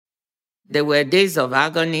There were days of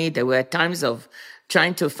agony. There were times of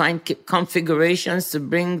trying to find configurations to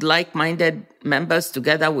bring like-minded members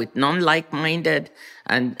together with non-like-minded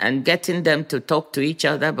and getting them to talk to each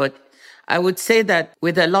other. But I would say that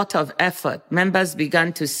with a lot of effort, members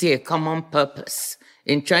began to see a common purpose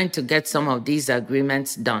in trying to get some of these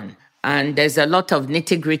agreements done. And there's a lot of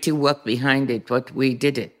nitty-gritty work behind it, but we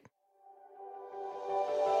did it.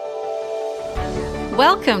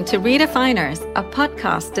 Welcome to Redefiners, a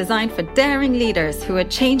podcast designed for daring leaders who are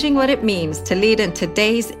changing what it means to lead in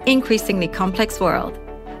today's increasingly complex world.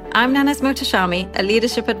 I'm Nanas Motashami, a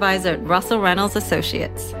leadership advisor at Russell Reynolds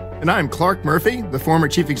Associates. And I'm Clark Murphy, the former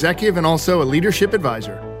chief executive and also a leadership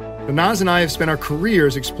advisor. Naz and I have spent our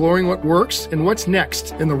careers exploring what works and what's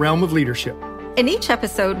next in the realm of leadership. In each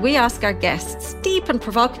episode, we ask our guests deep and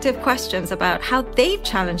provocative questions about how they've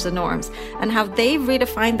challenged the norms and how they've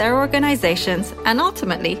redefined their organizations and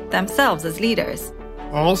ultimately themselves as leaders.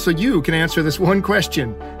 Also, you can answer this one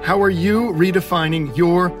question. How are you redefining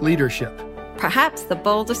your leadership? Perhaps the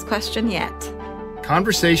boldest question yet.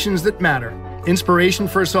 Conversations that matter. Inspiration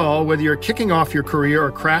for us all, whether you're kicking off your career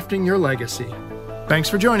or crafting your legacy. Thanks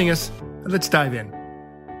for joining us. Let's dive in.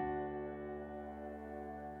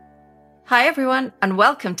 Hi, everyone, and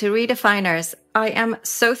welcome to Redefiners. I am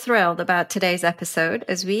so thrilled about today's episode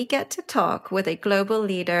as we get to talk with a global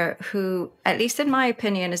leader who, at least in my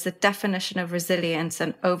opinion, is the definition of resilience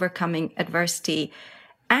and overcoming adversity.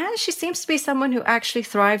 And she seems to be someone who actually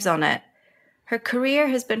thrives on it. Her career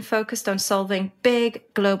has been focused on solving big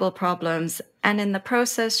global problems, and in the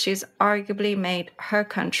process, she's arguably made her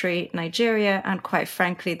country, Nigeria, and quite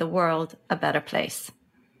frankly, the world, a better place.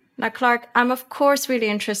 Now, Clark, I'm of course really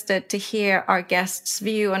interested to hear our guest's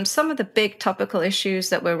view on some of the big topical issues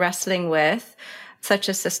that we're wrestling with, such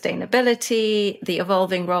as sustainability, the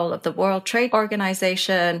evolving role of the World Trade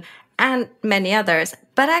Organization, and many others.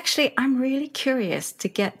 But actually, I'm really curious to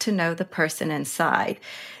get to know the person inside.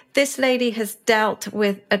 This lady has dealt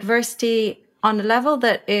with adversity on a level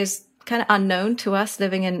that is kind of unknown to us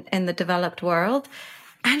living in the developed world,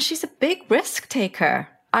 and she's a big risk taker.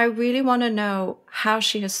 I really want to know how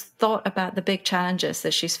she has thought about the big challenges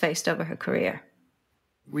that she's faced over her career.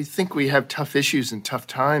 We think we have tough issues and tough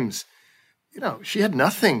times. You know, she had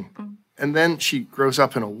nothing. And then she grows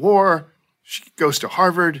up in a war. She goes to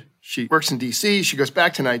Harvard. She works in D.C. She goes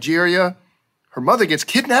back to Nigeria. Her mother gets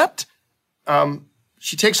kidnapped.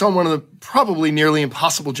 She takes on one of the probably nearly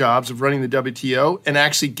impossible jobs of running the WTO and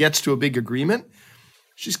actually gets to a big agreement.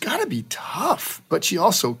 She's got to be tough, but she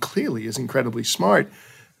also clearly is incredibly smart.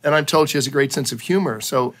 And I'm told she has a great sense of humor.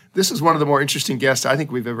 So this is one of the more interesting guests I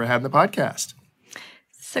think we've ever had in the podcast.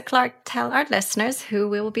 So Clark, tell our listeners who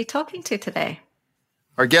we will be talking to today.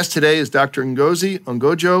 Our guest today is Dr. Ngozi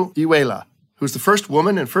Okonjo-Iweala, who's the first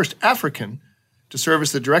woman and first African to serve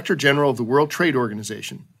as the Director General of the World Trade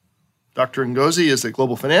Organization. Dr. Ngozi is a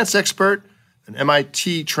global finance expert, an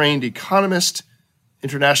MIT-trained economist,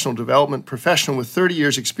 international development professional with 30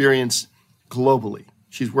 years' experience globally.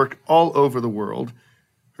 She's worked all over the world.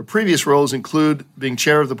 Her previous roles include being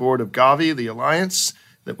chair of the board of Gavi, the alliance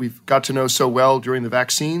that we've got to know so well during the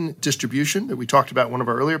vaccine distribution that we talked about in one of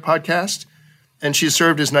our earlier podcasts. And she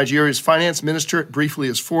served as Nigeria's finance minister, briefly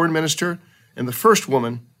as foreign minister, and the first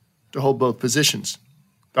woman to hold both positions.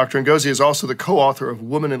 Dr. Ngozi is also the co-author of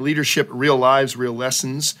Women in Leadership, Real Lives, Real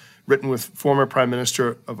Lessons, written with former Prime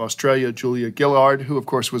Minister of Australia, Julia Gillard, who, of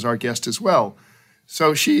course, was our guest as well.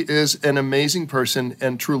 So she is an amazing person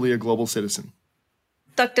and truly a global citizen.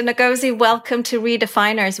 Dr. Ngozi, welcome to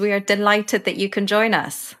Redefiners. We are delighted that you can join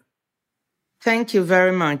us. Thank you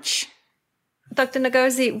very much. Dr.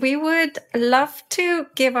 Ngozi, we would love to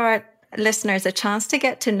give our listeners a chance to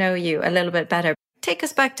get to know you a little bit better. Take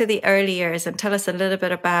us back to the early years and tell us a little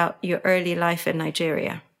bit about your early life in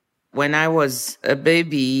Nigeria. When I was a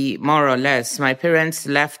baby, more or less, my parents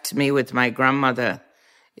left me with my grandmother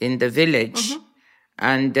in the village.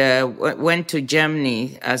 And went to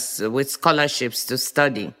Germany with scholarships to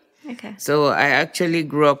study. Okay. So I actually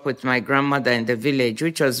grew up with my grandmother in the village,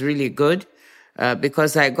 which was really good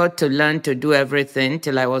because I got to learn to do everything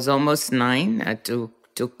till I was almost 9, to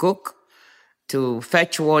cook, to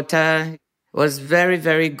fetch water. It was very,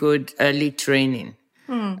 very good early training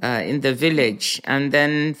in the village. And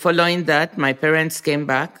then following that, my parents came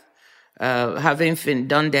back, having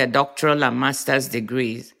done their doctoral and master's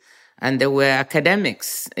degrees. And they were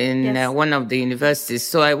academics in one of the universities.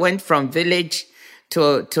 So I went from village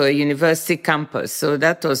to a university campus. So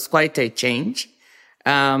that was quite a change.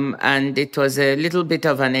 And it was a little bit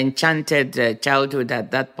of an enchanted childhood at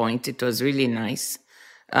that point. It was really nice.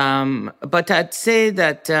 But I'd say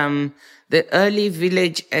that the early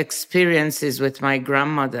village experiences with my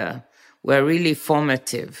grandmother were really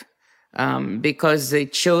formative because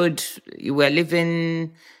it showed you were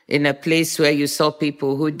living in a place where you saw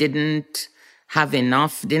people who didn't have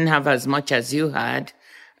enough, didn't have as much as you had.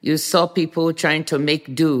 You saw people trying to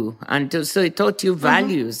make do. So it taught you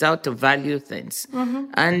values, how to value things.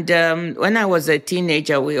 And when I was a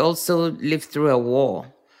teenager, we also lived through a war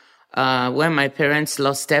where my parents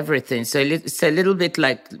lost everything. So it's a little bit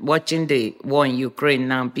like watching the war in Ukraine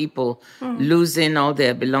now, people losing all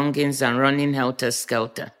their belongings and running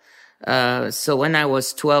helter-skelter. So when I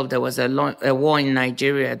was 12, there was a war in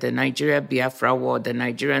Nigeria, the Nigeria-Biafra War, the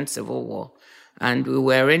Nigerian Civil War. And we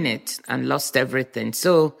were in it and lost everything.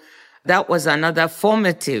 So that was another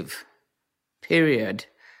formative period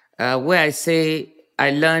where I say I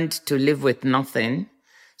learned to live with nothing.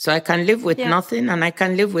 So I can live with nothing and I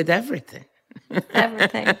can live with everything.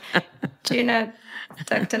 Everything. Do you know,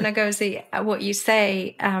 Dr. Ngozi, what you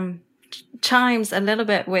say chimes a little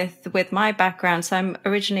bit with my background. So I'm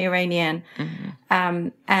originally Iranian.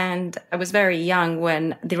 And I was very young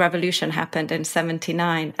when the revolution happened in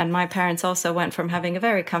 79. And my parents also went from having a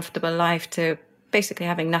very comfortable life to basically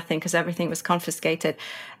having nothing because everything was confiscated.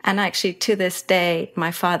 And actually, to this day,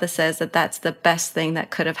 my father says that that's the best thing that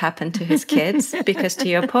could have happened to his kids, because to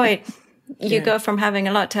your point, you go from having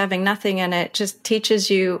a lot to having nothing, and it just teaches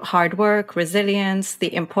you hard work, resilience,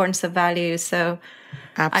 the importance of values. So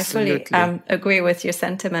Absolutely. I fully agree with your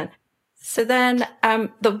sentiment. So then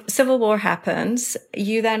the Civil War happens.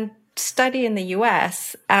 You then study in the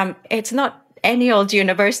US. It's not any old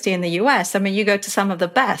university in the US. I mean, you go to some of the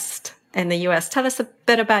best in the US. Tell us a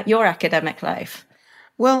bit about your academic life.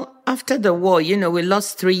 Well, after the war, we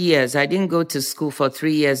lost 3 years. I didn't go to school for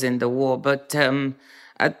 3 years in the war, but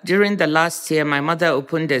during the last year, my mother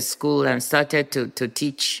opened a school and started to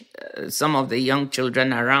teach some of the young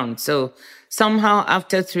children around. So somehow,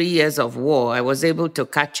 after 3 years of war, I was able to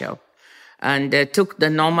catch up and took the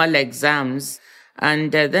normal exams.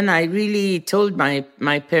 And then I really told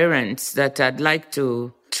my parents that I'd like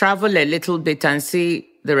to travel a little bit and see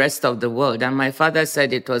the rest of the world. And my father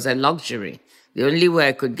said it was a luxury. The only way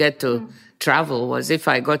I could get to travel was if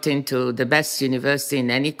I got into the best university in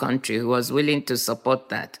any country who was willing to support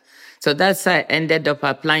that. So that's how I ended up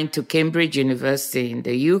applying to Cambridge University in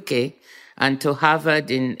the UK and to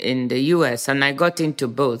Harvard in the US. And I got into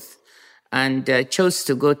both and chose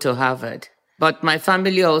to go to Harvard. But my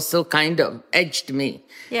family also kind of edged me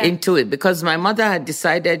into it because my mother had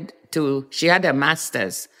decided she had a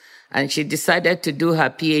master's and she decided to do her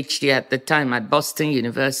PhD at the time at Boston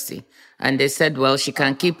University. And they said, well, she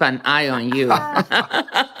can keep an eye on you.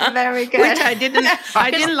 Very good. Which I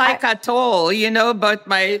didn't like at all, but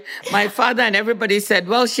my father and everybody said,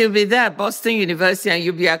 well, she'll be there at Boston University and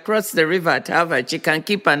you'll be across the river at Harvard. She can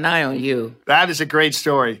keep an eye on you. That is a great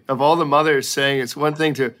story. Of all the mothers saying it's one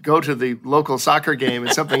thing to go to the local soccer game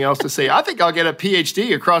and something else to say, I think I'll get a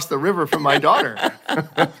PhD across the river from my daughter.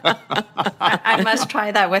 I must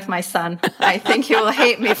try that with my son. I think he will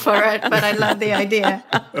hate me for it, but I love the idea.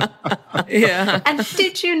 Yeah. And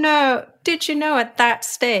did you know at that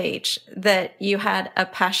stage that you had a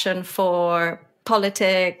passion for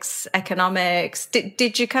politics, economics?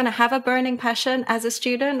 Did you kind of have a burning passion as a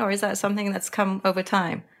student, or is that something that's come over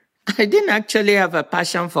time? I didn't actually have a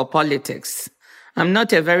passion for politics. I'm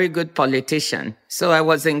not a very good politician. So I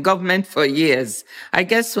was in government for years. I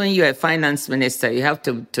guess when you're a finance minister, you have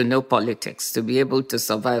to know politics to be able to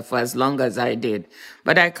survive for as long as I did.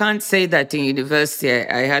 But I can't say that in university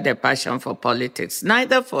I had a passion for politics,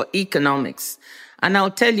 neither for economics. And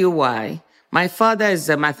I'll tell you why. My father is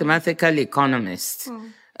a mathematical economist.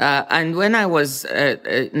 And when I was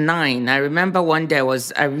 9, I remember one day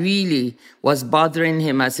I really was bothering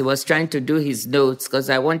him as he was trying to do his notes because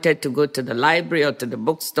I wanted to go to the library or to the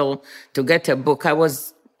bookstore to get a book. I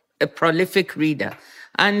was a prolific reader.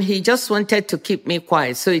 And he just wanted to keep me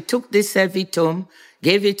quiet. So he took this heavy tome,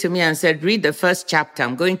 gave it to me and said, read the first chapter.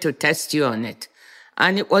 I'm going to test you on it.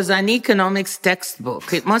 And it was an economics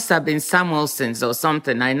textbook. It must have been Samuelson's or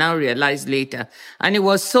something. I now realized later. And it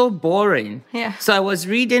was so boring. Yeah. So I was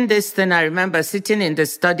reading this thing. I remember sitting in the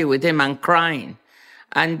study with him and crying.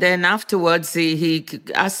 And then afterwards, he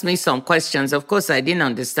asked me some questions. Of course, I didn't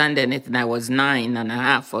understand anything. I was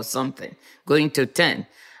 9.5 or something, going to 10.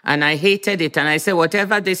 And I hated it. And I said,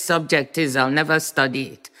 whatever this subject is, I'll never study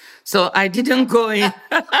it. So I didn't go in.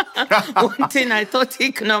 One thing, I thought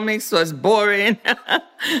economics was boring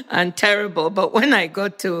and terrible. But when I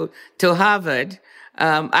got to Harvard,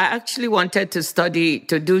 I actually wanted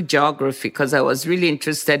to do geography because I was really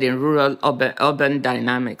interested in rural urban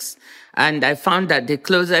dynamics. And I found that the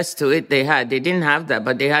closest to it they didn't have that,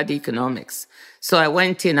 but they had economics. So I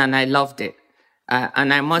went in and I loved it.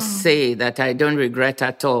 And I must say that I don't regret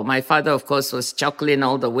at all. My father, of course, was chuckling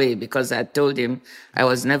all the way because I told him I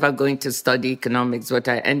was never going to study economics, but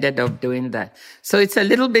I ended up doing that. So it's a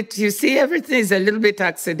little bit, you see, everything is a little bit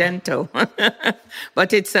accidental.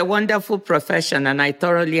 But it's a wonderful profession, and I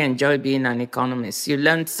thoroughly enjoy being an economist. You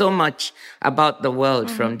learn so much about the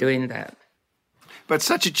world from doing that. But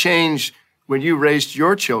such a change when you raised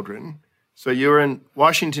your children. So you're in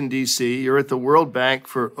Washington, D.C., you're at the World Bank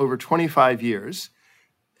for over 25 years.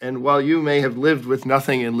 And while you may have lived with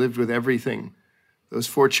nothing and lived with everything, those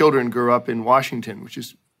 4 children grew up in Washington, which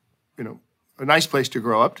is, a nice place to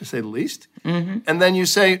grow up, to say the least. Mm-hmm. And then you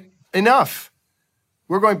say, enough.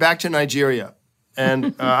 We're going back to Nigeria,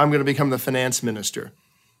 and I'm going to become the finance minister.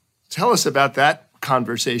 Tell us about that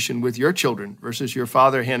conversation with your children versus your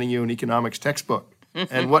father handing you an economics textbook,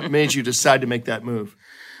 and what made you decide to make that move.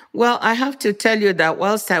 Well, I have to tell you that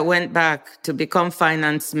whilst I went back to become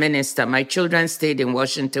finance minister, my children stayed in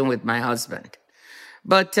Washington with my husband.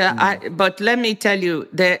 But but let me tell you,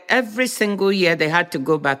 every single year they had to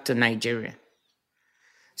go back to Nigeria.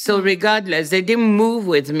 So regardless, they didn't move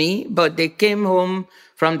with me, but they came home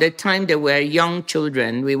from the time they were young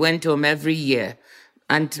children. We went home every year.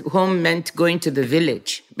 And home meant going to the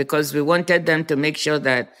village because we wanted them to make sure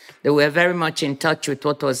that they were very much in touch with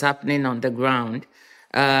what was happening on the ground.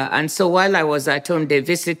 And so while I was at home, they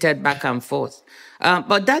visited back and forth.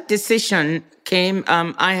 But that decision came,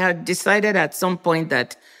 I had decided at some point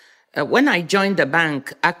that when I joined the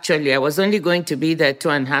bank, actually, I was only going to be there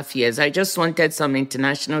 2.5 years. I just wanted some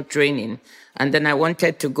international training, and then I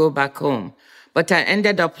wanted to go back home. But I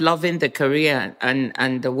ended up loving the career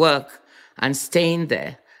and the work and staying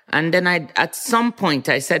there. And then at some point,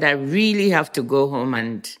 I said, I really have to go home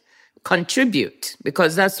and contribute,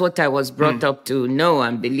 because that's what I was brought up to know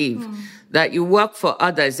and believe, that you work for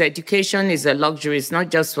others. Education is a luxury. It's not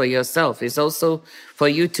just for yourself. It's also for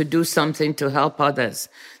you to do something to help others.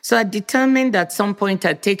 So I determined at some point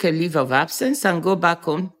I'd take a leave of absence and go back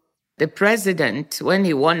home. The president, when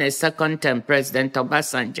he won a second term, President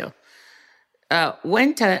Obasanjo,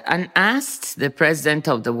 went and asked the president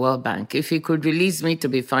of the World Bank if he could release me to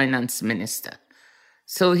be finance minister.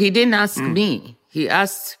 So he didn't ask me. He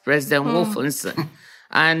asked President Wolfensohn.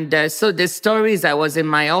 And so the story is I was in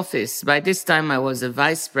my office. By this time, I was the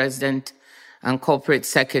vice president and corporate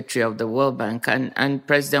secretary of the World Bank. And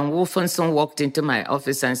President Wolfensohn walked into my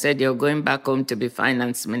office and said, you're going back home to be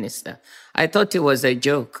finance minister. I thought it was a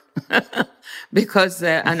joke. Because,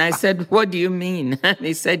 and I said, what do you mean? And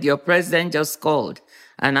he said, your president just called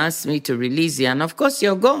and asked me to release you. And of course,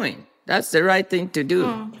 you're going. That's the right thing to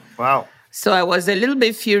do. Wow. So I was a little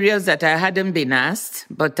bit furious that I hadn't been asked,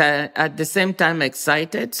 but at the same time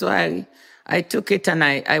excited. So I took it and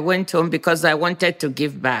I went home because I wanted to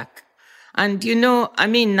give back. And,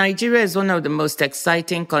 Nigeria is one of the most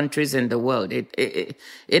exciting countries in the world.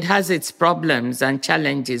 It has its problems and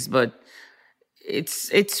challenges, but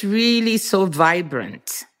it's really so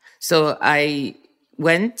vibrant. So I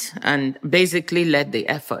went and basically led the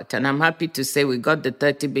effort. And I'm happy to say we got the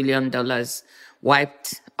 $30 billion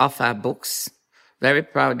wiped off our books. Very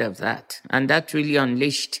proud of that. And that really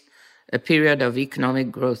unleashed a period of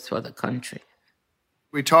economic growth for the country.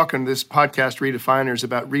 We talk in this podcast, Redefiners,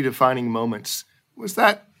 about redefining moments. Was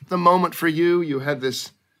that the moment for you? You had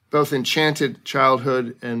this both enchanted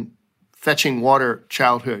childhood and fetching water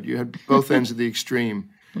childhood. You had both ends of the extreme.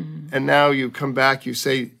 And now you come back, you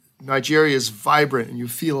say, Nigeria is vibrant and you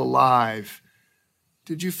feel alive.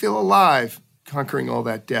 Did you feel alive conquering all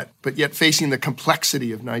that debt, but yet facing the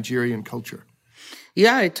complexity of Nigerian culture?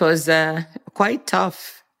 Yeah, it was quite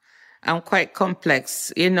tough and quite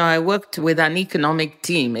complex. I worked with an economic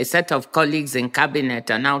team, a set of colleagues in cabinet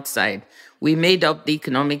and outside. We made up the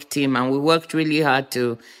economic team and we worked really hard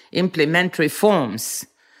to implement reforms,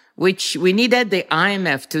 which we needed the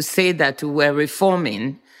IMF to say that we were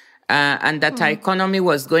reforming and that our economy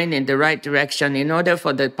was going in the right direction in order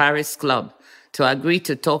for the Paris Club to agree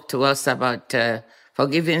to talk to us about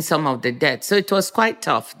forgiving some of the debt. So it was quite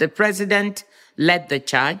tough. The president led the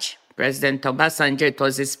charge. President Obasanjo, it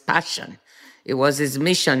was his passion. It was his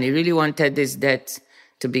mission. He really wanted this debt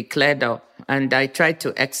to be cleared up, and I tried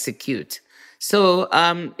to execute. So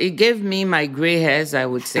it gave me my gray hairs, I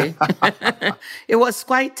would say. It was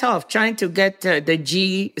quite tough trying to get the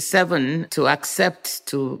G7 to accept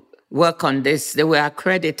to work on this. They were our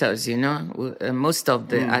creditors, most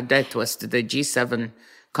of our debt was to the G7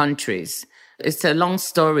 countries. It's a long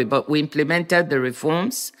story, but we implemented the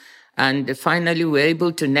reforms and finally we were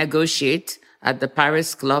able to negotiate at the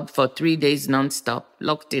Paris Club for 3 days nonstop,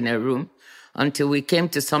 locked in a room, until we came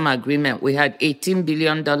to some agreement. We had $18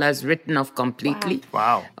 billion written off completely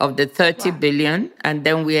of the 30 billion. And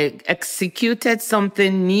then we executed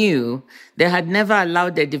something new. They had never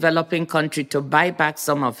allowed a developing country to buy back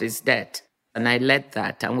some of its debt. And I led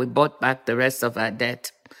that, and we bought back the rest of our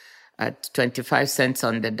debt at 25 cents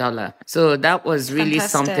on the dollar. So that was really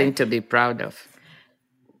something to be proud of.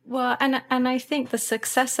 Well, and I think the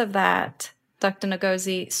success of that, Dr.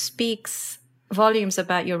 Ngozi, speaks volumes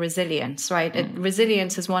about your resilience, right?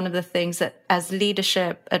 Resilience is one of the things that as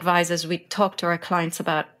leadership advisors, we talk to our clients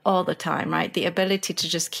about all the time, right? The ability to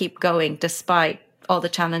just keep going despite all the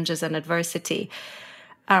challenges and adversity.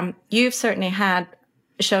 You've certainly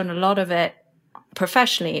shown a lot of it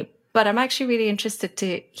professionally, but I'm actually really interested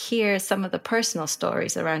to hear some of the personal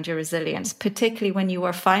stories around your resilience, particularly when you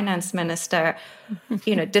were finance minister.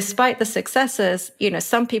 Despite the successes,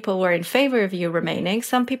 some people were in favor of you remaining,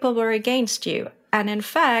 some people were against you. And in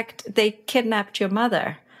fact, they kidnapped your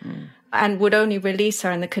mother and would only release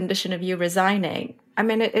her on the condition of you resigning. I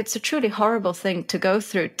mean, it's a truly horrible thing to go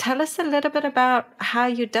through. Tell us a little bit about how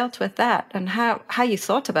you dealt with that and how you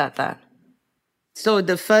thought about that. So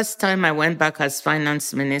the first time I went back as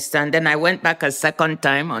finance minister, and then I went back a second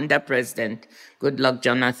time under President Goodluck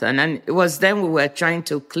Jonathan. And it was then we were trying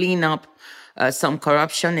to clean up some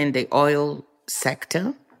corruption in the oil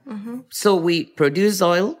sector. So we produce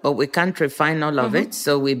oil, but we can't refine all of it.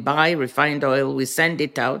 So we buy refined oil, we send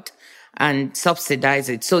it out and subsidize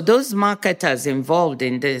it. So those marketers involved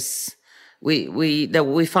in this, we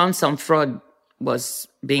found some fraud was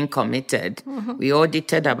being committed. We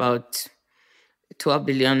audited about $12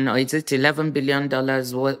 billion, or is it $11 billion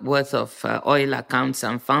worth of oil accounts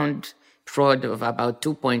and found fraud of about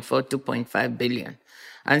 2.5 billion.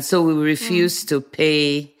 And so we refused to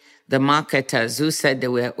pay the marketers who said they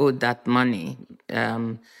were owed that money.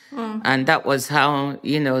 And that was how,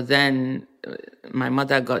 then my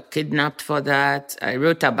mother got kidnapped for that. I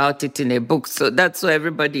wrote about it in a book, so that's why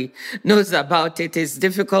everybody knows about it. It's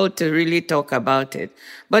difficult to really talk about it.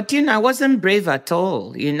 But, I wasn't brave at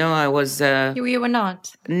all. I was... You were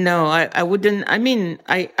not? No, I wouldn't. I mean,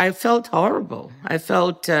 I felt horrible. I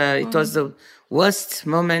felt it was the worst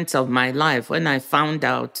moments of my life when I found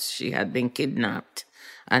out she had been kidnapped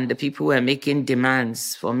and the people were making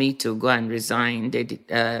demands for me to go and resign. They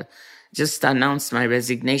just announced my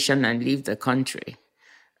resignation and leave the country.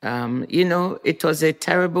 It was a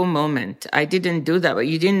terrible moment. I didn't do that, but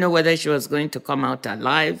you didn't know whether she was going to come out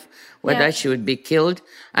alive, whether she would be killed.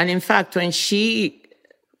 And in fact, when she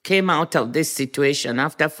came out of this situation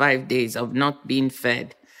after 5 days of not being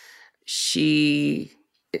fed,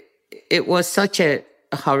 it was such a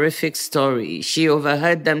horrific story. She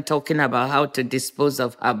overheard them talking about how to dispose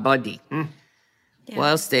of her body.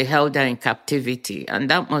 Whilst they held her in captivity. And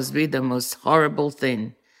that must be the most horrible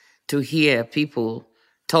thing to hear people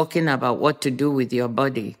talking about what to do with your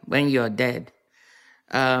body when you're dead.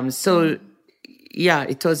 It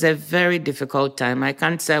was a very difficult time. I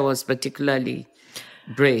can't say I was particularly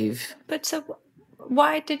brave. But so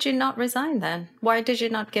why did you not resign then? Why did you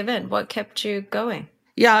not give in? What kept you going?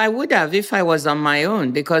 Yeah, I would have if I was on my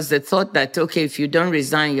own, because they thought that, okay, if you don't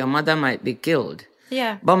resign, your mother might be killed.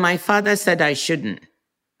 Yeah. But my father said I shouldn't.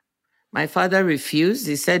 My father refused.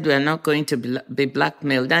 He said we're not going to be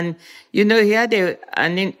blackmailed. And, he had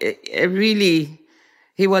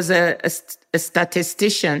he was a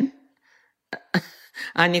statistician,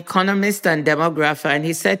 an economist and demographer. And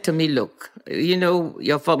he said to me, look,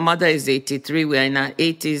 your mother is 83. We're in our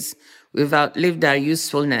 80s. We've outlived our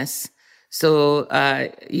usefulness. So,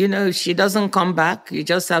 if she doesn't come back, you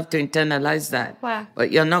just have to internalize that. Wow. But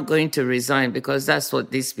you're not going to resign because that's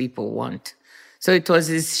what these people want. So it was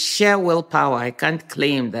his sheer willpower. I can't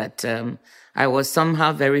claim that I was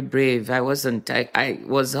somehow very brave. I wasn't. I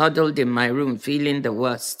was huddled in my room feeling the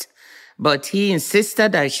worst. But he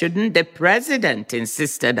insisted I shouldn't. The president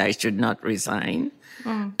insisted I should not resign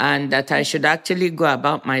and that I should actually go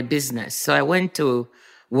about my business. So I went to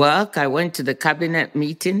work. I went to the cabinet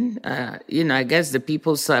meeting. I guess the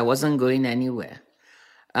people saw I wasn't going anywhere.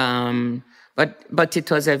 But it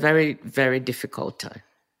was a very, very difficult time.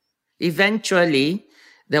 Eventually,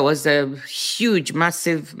 there was a huge,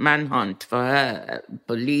 massive manhunt for her.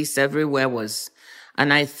 Police everywhere was.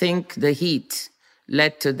 And I think the heat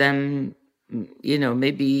led to them,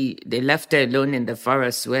 maybe they left her alone in the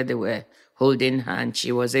forest where they were holding her, and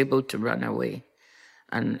she was able to run away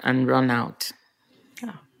and run out.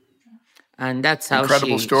 Oh. And that's how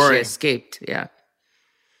she escaped, yeah.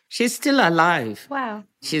 She's still alive. Wow.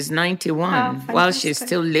 She's 91 while she's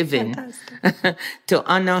still living. To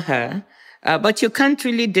honor her, But you can't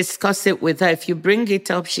really discuss it with her. If you bring it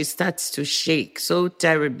up, she starts to shake so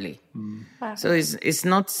terribly. Wow. So it's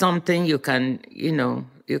not something you can,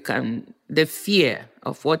 the fear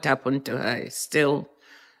of what happened to her still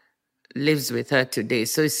lives with her today.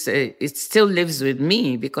 So it still lives with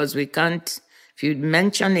me because we can't, if you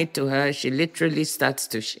mention it to her, she literally starts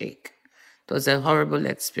to shake. It was a horrible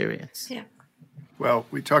experience. Yeah. Well,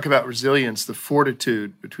 we talk about resilience, the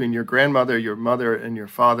fortitude between your grandmother, your mother, and your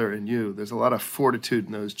father and you. There's a lot of fortitude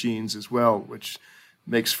in those genes as well, which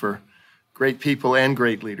makes for great people and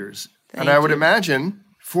great leaders. Thank and I would you. imagine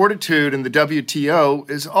fortitude in the WTO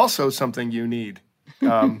is also something you need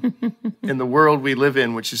in the world we live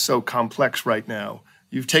in, which is so complex right now.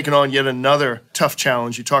 You've taken on yet another tough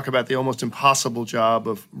challenge. You talk about the almost impossible job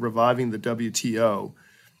of reviving the WTO.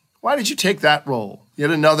 Why did you take that role?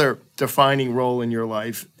 Yet another defining role in your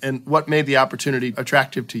life. And what made the opportunity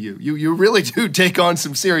attractive to you? You really do take on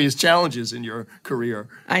some serious challenges in your career.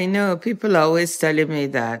 I know. People are always telling me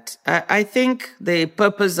that. I think the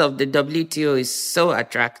purpose of the WTO is so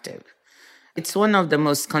attractive. It's one of the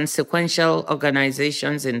most consequential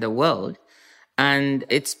organizations in the world. And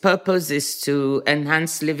its purpose is to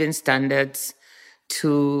enhance living standards,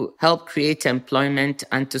 to help create employment,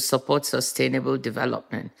 and to support sustainable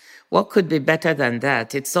development. What could be better than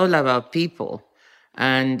that? It's all about people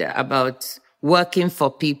and about working for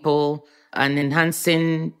people and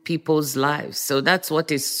enhancing people's lives. So that's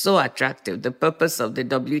what is so attractive. The purpose of the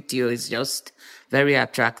WTO is just very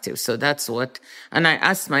attractive. So that's what, and I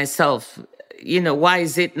asked myself, why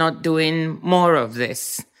is it not doing more of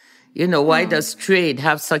this? Why does trade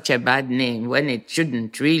have such a bad name when it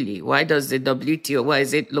shouldn't really? Why does the WTO, why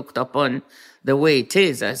is it looked upon the way it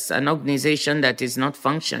is as an organization that is not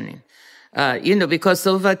functioning? Because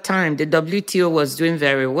over time, the WTO was doing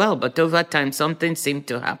very well, but over time, something seemed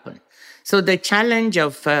to happen. So the challenge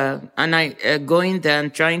of going there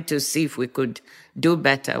and trying to see if we could do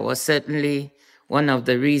better was certainly one of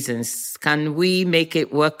the reasons. Can we make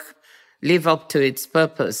it work, live up to its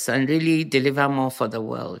purpose, and really deliver more for the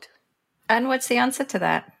world? And what's the answer to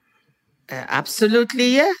that?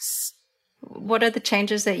 Absolutely, yes. What are the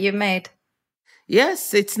changes that you made?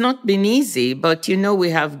 Yes, it's not been easy, but we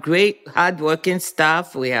have great hardworking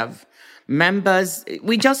staff. We have members.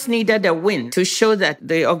 We just needed a win to show that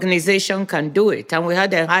the organization can do it. And we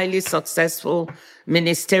had a highly successful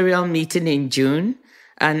ministerial meeting in June.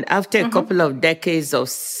 And after a couple of decades of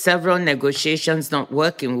several negotiations not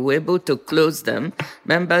working, we were able to close them.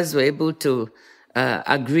 Members were able to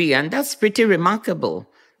agree. And that's pretty remarkable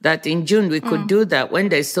that in June we could do that when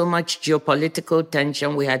there's so much geopolitical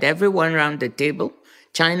tension. We had everyone around the table,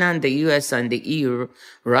 China and the US and the EU,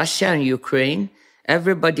 Russia and Ukraine,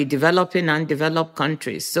 everybody, developing and undeveloped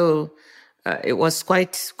countries. So it was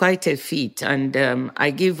quite a feat. And I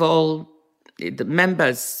give all the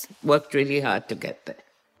members worked really hard to get there.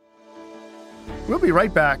 We'll be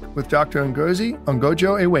right back with Dr. Ngozi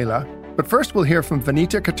Okonjo-Iweala, but first we'll hear from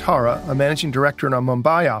Vanita Katara, a managing director in our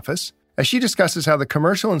Mumbai office, as she discusses how the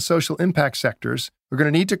commercial and social impact sectors are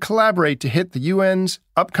going to need to collaborate to hit the UN's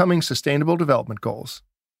upcoming Sustainable Development Goals.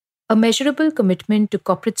 A measurable commitment to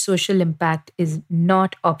corporate social impact is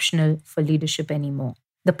not optional for leadership anymore.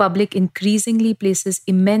 The public increasingly places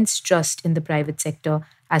immense trust in the private sector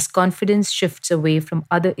as confidence shifts away from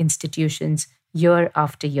other institutions year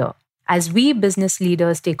after year. As we business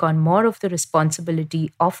leaders take on more of the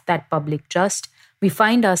responsibility of that public trust, we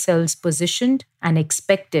find ourselves positioned and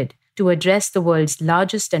expected to address the world's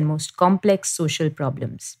largest and most complex social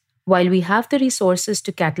problems. While we have the resources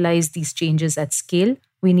to catalyze these changes at scale,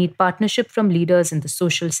 we need partnership from leaders in the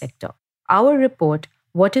social sector. Our report,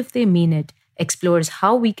 What If They Mean It?, explores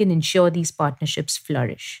how we can ensure these partnerships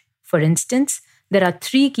flourish. For instance, there are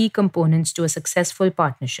 3 key components to a successful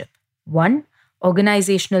partnership. 1,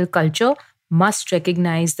 organizational culture must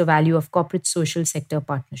recognize the value of corporate social sector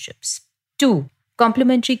partnerships. 2,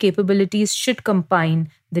 complementary capabilities should combine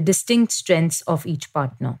the distinct strengths of each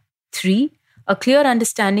partner. 3, a clear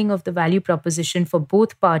understanding of the value proposition for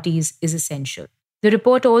both parties is essential. The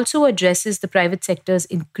report also addresses the private sector's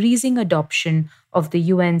increasing adoption of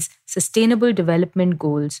the UN's Sustainable Development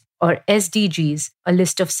Goals, or SDGs, a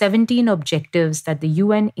list of 17 objectives that the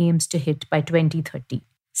UN aims to hit by 2030.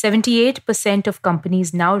 78% of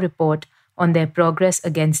companies now report on their progress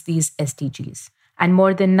against these SDGs, and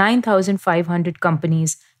more than 9,500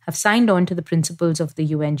 companies have signed on to the principles of the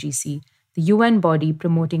UNGC, the UN body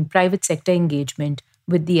promoting private sector engagement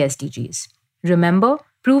with the SDGs. Remember,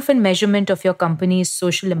 proof and measurement of your company's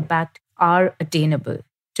social impact are attainable.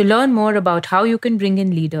 To learn more about how you can bring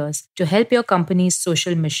in leaders to help your company's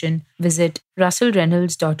social mission, visit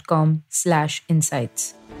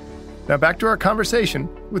russellreynolds.com/insights. Now back to our conversation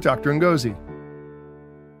with Dr. Ngozi.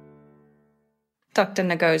 Dr.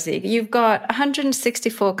 Ngozi, you've got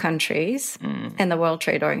 164 countries in the World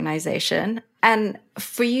Trade Organization. And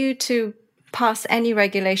for you to pass any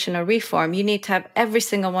regulation or reform, you need to have every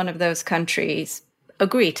single one of those countries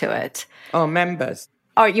agree to it. Or members.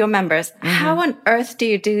 Or your members. How on earth do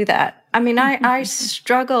you do that? I mean, I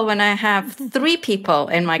struggle when I have 3 people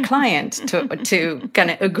in my client to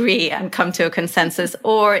kind of agree and come to a consensus.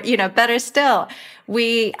 Or, better still,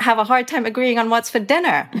 we have a hard time agreeing on what's for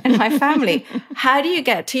dinner in my family. How do you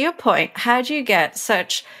get, to your point, how do you get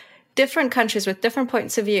such different countries with different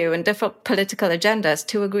points of view and different political agendas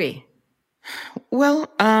to agree? Well,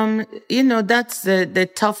 that's the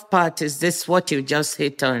tough part is this, what you just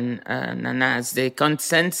hit on, Nanaz. The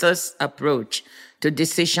consensus approach to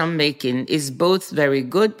decision making is both very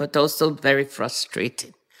good, but also very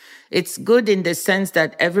frustrating. It's good in the sense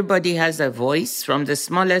that everybody has a voice, from the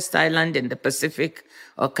smallest island in the Pacific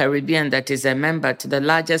or Caribbean that is a member to the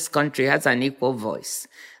largest country has an equal voice.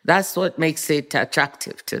 That's what makes it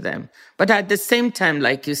attractive to them. But at the same time,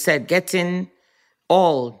 like you said, getting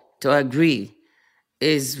all to agree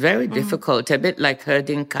is very difficult, a bit like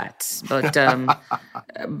herding cats. But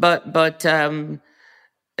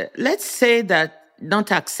let's say that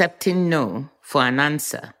not accepting no for an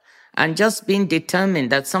answer and just being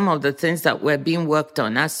determined that some of the things that were being worked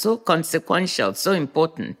on are so consequential, so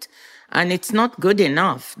important, and it's not good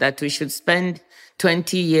enough that we should spend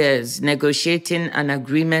 20 years negotiating an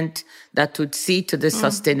agreement that would see to the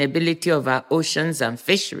sustainability of our oceans and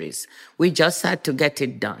fisheries. We just had to get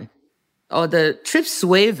it done. Or the TRIPS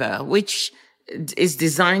waiver, which is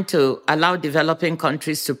designed to allow developing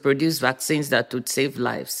countries to produce vaccines that would save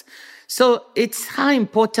lives. So it's how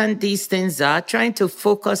important these things are, trying to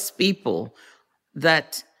focus people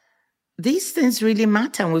that these things really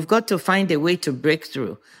matter, and we've got to find a way to break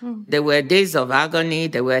through. There were days of agony.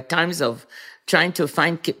 There were times of trying to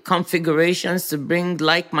find configurations to bring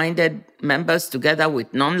like-minded members together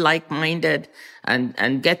with non-like-minded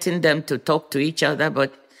and getting them to talk to each other.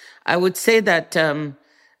 But I would say that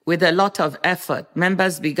with a lot of effort,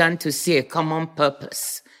 members began to see a common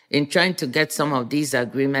purpose in trying to get some of these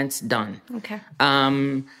agreements done. Okay.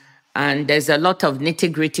 And there's a lot of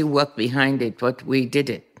nitty-gritty work behind it, but we did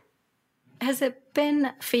it. Has it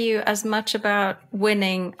been for you as much about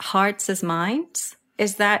winning hearts as minds?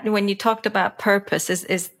 Is that, when you talked about purpose,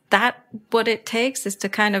 is that what it takes, is to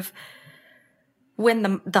kind of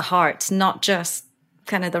win the hearts, not just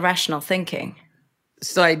kind of the rational thinking?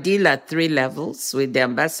 So I deal at 3 levels, with the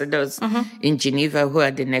ambassadors in Geneva, who are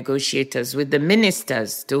the negotiators, with the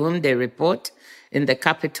ministers to whom they report in the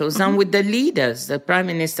capitals, and with the leaders, the prime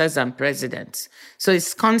ministers and presidents. So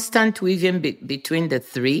it's constant weaving between the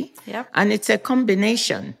 3. Yep. And it's a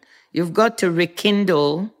combination. You've got to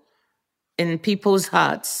rekindle in people's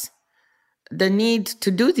hearts the need to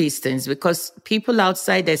do these things, because people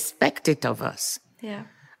outside expect it of us. Yeah.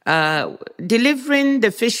 Delivering the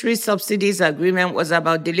fishery subsidies agreement was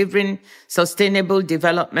about delivering Sustainable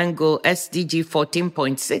Development Goal SDG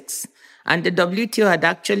 14.6. And the WTO had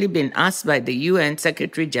actually been asked by the UN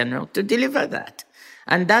Secretary General to deliver that.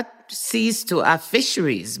 And that sees to our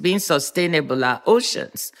fisheries being sustainable, our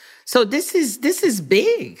oceans. So this is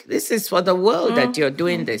big. This is for the world that you're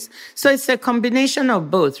doing this. So it's a combination of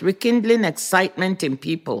both, rekindling excitement in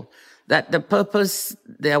people that the purpose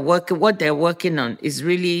what they're working on is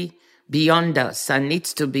really beyond us and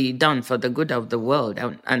needs to be done for the good of the world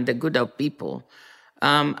and the good of people.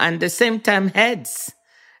 And at the same time, heads.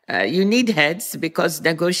 You need heads, because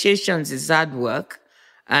negotiations is hard work,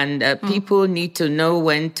 and people need to know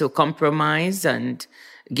when to compromise and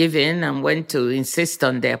give in and when to insist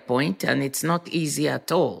on their point, and it's not easy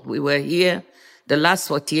at all. We were here, the last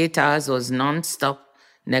 48 hours was non-stop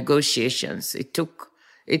negotiations. It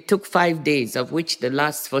took 5 days, of which the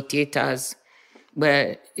last 48 hours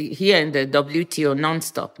were here in the WTO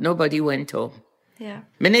non-stop. Nobody went home. Yeah.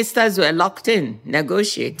 Ministers were locked in,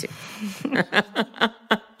 negotiating.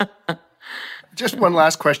 Just one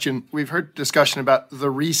last question. We've heard discussion about the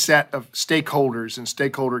reset of stakeholders and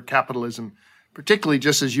stakeholder capitalism, particularly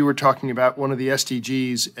just as you were talking about one of the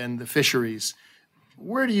SDGs and the fisheries.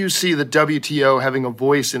 Where do you see the WTO having a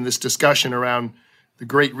voice in this discussion around the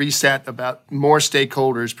Great Reset, about more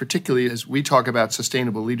stakeholders, particularly as we talk about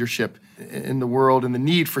sustainable leadership in the world and the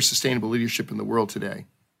need for sustainable leadership in the world today?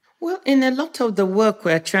 Well, in a lot of the work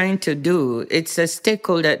we're trying to do, it's a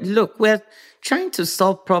stakeholder. Look, we're trying to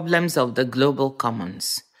solve problems of the global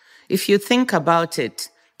commons. If you think about it,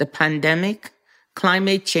 the pandemic,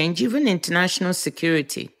 climate change, even international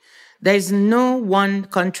security, there's no one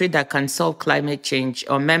country that can solve climate change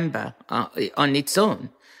or member on its own.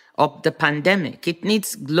 of the pandemic. It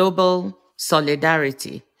needs global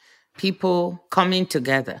solidarity, people coming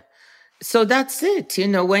together. So that's it.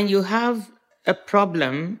 When you have a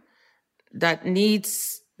problem that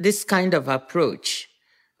needs this kind of approach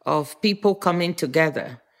of people coming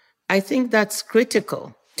together, I think that's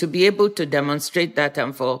critical to be able to demonstrate that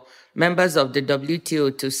and for members of the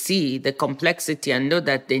WTO to see the complexity and know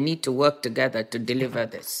that they need to work together to deliver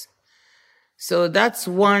this. So that's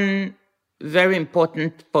one very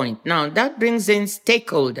important point. Now, that brings in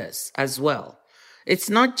stakeholders as well. It's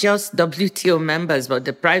not just WTO members, but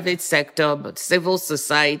the private sector, but civil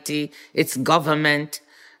society, its government,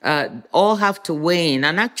 all have to weigh in.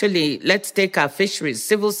 And actually, let's take our fisheries.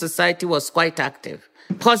 Civil society was quite active,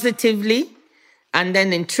 positively, and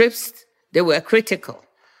then in trips, they were critical.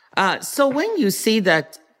 So when you see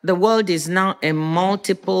that the world is now a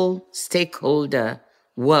multiple stakeholder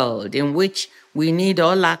world in which we need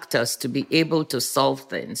all actors to be able to solve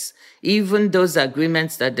things, even those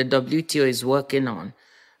agreements that the WTO is working on,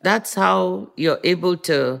 that's how you're able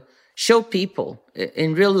to show people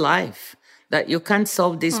in real life that you can't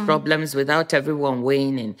solve these problems without everyone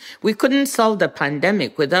weighing in. We couldn't solve the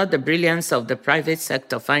pandemic without the brilliance of the private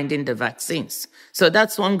sector finding the vaccines. So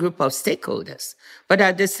that's one group of stakeholders. But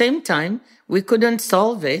at the same time, we couldn't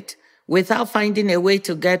solve it without finding a way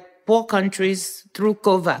to get poor countries through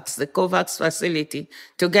COVAX, the COVAX facility,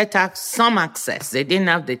 to get some access. They didn't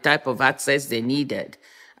have the type of access they needed,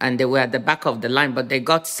 and they were at the back of the line, but they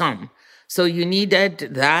got some. So you needed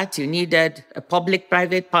that. You needed a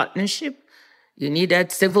public-private partnership. You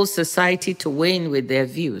needed civil society to weigh in with their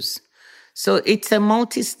views. So it's a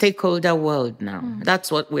multi-stakeholder world now.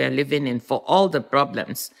 That's what we are living in for all the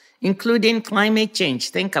problems, including climate change.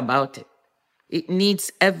 Think about it. It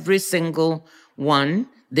needs every single one,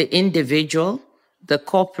 the individual, the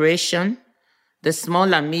corporation, the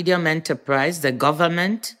small and medium enterprise, the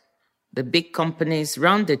government, the big companies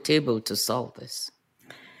round the table to solve this.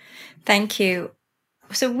 Thank you.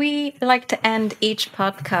 So we like to end each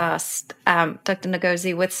podcast, Dr.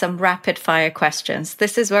 Ngozi, with some rapid fire questions.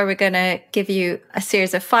 This is where we're going to give you a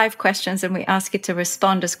series of 5 questions and we ask you to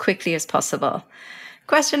respond as quickly as possible.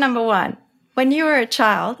 Question number 1. When you were a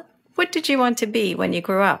child, what did you want to be when you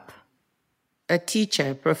grew up? A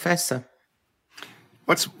teacher, a professor.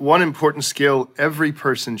 What's one important skill every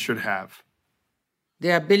person should have? The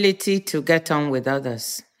ability to get on with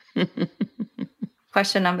others.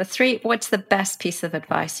 Question number 3. What's the best piece of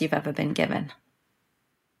advice you've ever been given?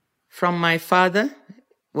 From my father,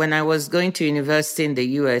 when I was going to university in the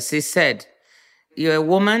US, he said, you're a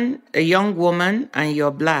woman, a young woman, and you're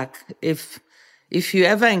Black. If you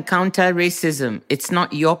ever encounter racism, it's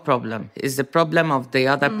not your problem. It's the problem of the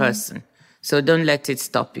other person. So don't let it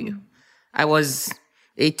stop you. I was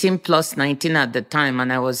 18 plus 19 at the time,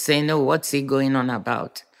 and I was saying, oh, what's he going on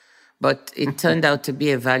about? But it turned out to be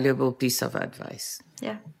a valuable piece of advice.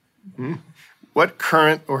 Yeah. What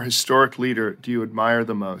current or historic leader do you admire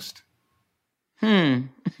the most? I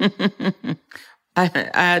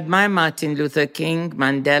admire Martin Luther King,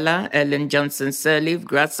 Mandela, Ellen Johnson Sirleaf,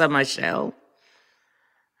 Graça Machel,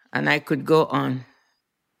 and I could go on.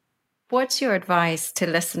 What's your advice to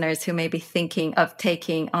listeners who may be thinking of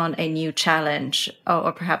taking on a new challenge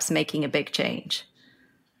or perhaps making a big change?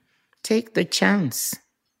 Take the chance.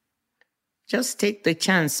 Just take the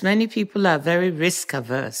chance. Many people are very risk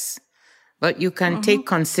averse, but you can take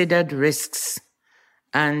considered risks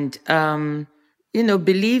and,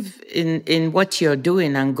 believe in what you're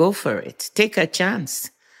doing and go for it. Take a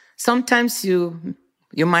chance. Sometimes you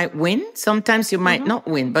might win, sometimes you might not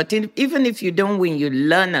win, but even if you don't win, you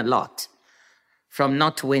learn a lot from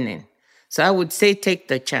not winning. So I would say take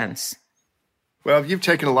the chance. Well, you've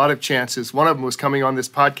taken a lot of chances. One of them was coming on this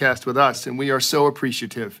podcast with us, and we are so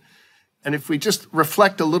appreciative. And if we just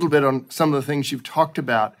reflect a little bit on some of the things you've talked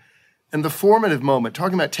about, and the formative moment,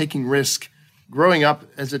 talking about taking risk, growing up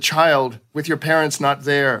as a child with your parents not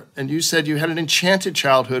there, and you said you had an enchanted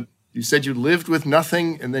childhood. You said you lived with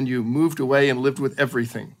nothing, and then you moved away and lived with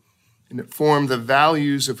everything. And it formed the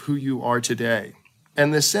values of who you are today.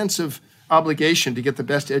 And the sense of obligation to get the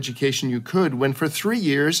best education you could when for 3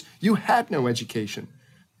 years you had no education.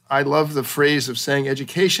 I love the phrase of saying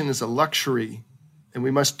education is a luxury, and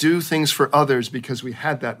we must do things for others because we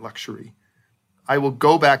had that luxury. I will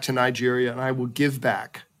go back to Nigeria and I will give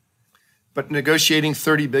back. But negotiating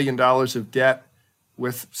 $30 billion of debt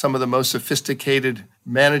with some of the most sophisticated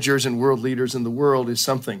managers and world leaders in the world is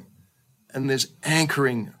something. And there's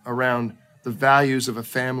anchoring around the values of a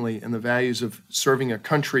family and the values of serving a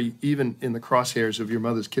country, even in the crosshairs of your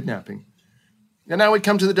mother's kidnapping. And now we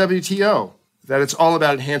come to the WTO, that it's all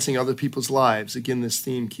about enhancing other people's lives. Again, this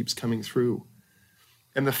theme keeps coming through.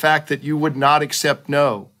 and the fact that you would not accept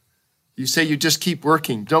no. You say you just keep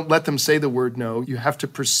working. Don't let them say the word no. You have to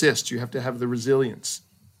persist. You have to have the resilience.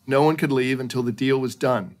 No one could leave until the deal was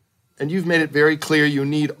done. And you've made it very clear you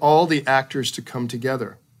need all the actors to come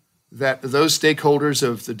together, that those stakeholders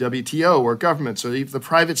of the WTO or governments or even the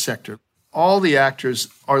private sector, all the actors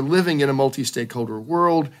are living in a multi-stakeholder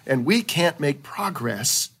world, and we can't make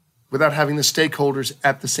progress without having the stakeholders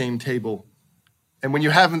at the same table. And when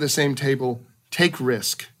you have them at the same table, take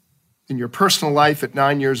risk. In your personal life at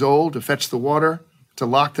 9 years old, to fetch the water, to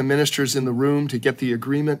lock the ministers in the room, to get the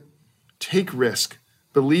agreement, take risk.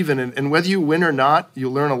 Believe in it. And whether you win or not, you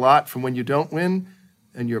learn a lot from when you don't win,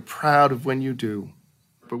 and you're proud of when you do.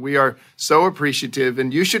 But we are so appreciative,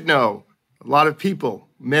 and you should know, a lot of people,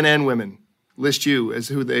 men and women, list you as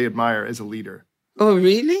who they admire as a leader. Oh,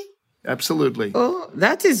 really? Absolutely. Oh,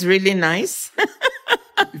 that is really nice.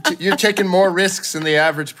 You've taken more risks than the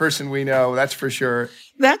average person we know, that's for sure.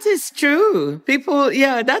 That is true.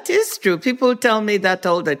 That is true. People tell me that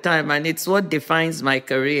all the time, and it's what defines my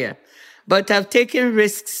career. But I've taken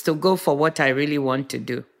risks to go for what I really want to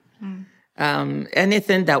do.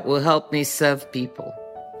 Anything that will help me serve people.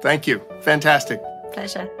 Thank you. Fantastic.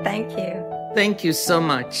 Pleasure. Thank you. Thank you so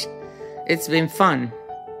much. It's been fun.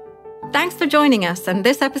 Thanks for joining us on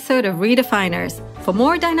this episode of Redefiners. For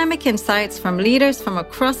more dynamic insights from leaders from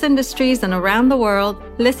across industries and around the world,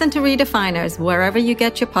 listen to Redefiners wherever you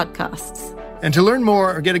get your podcasts. And to learn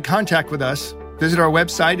more or get in contact with us, visit our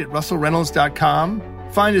website at russellreynolds.com,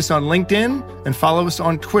 find us on LinkedIn, and follow us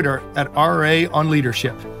on Twitter at RA on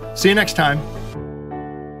Leadership. See you next time.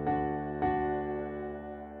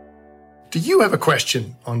 Do you have a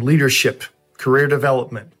question on leadership, career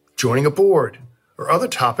development, joining a board, or other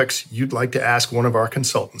topics you'd like to ask one of our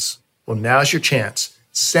consultants? Well, now's your chance.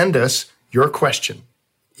 Send us your question.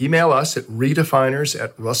 Email us at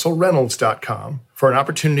redefiners@russellreynolds.com for an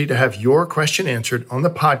opportunity to have your question answered on the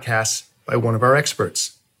podcast by one of our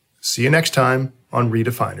experts. See you next time on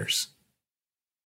Redefiners.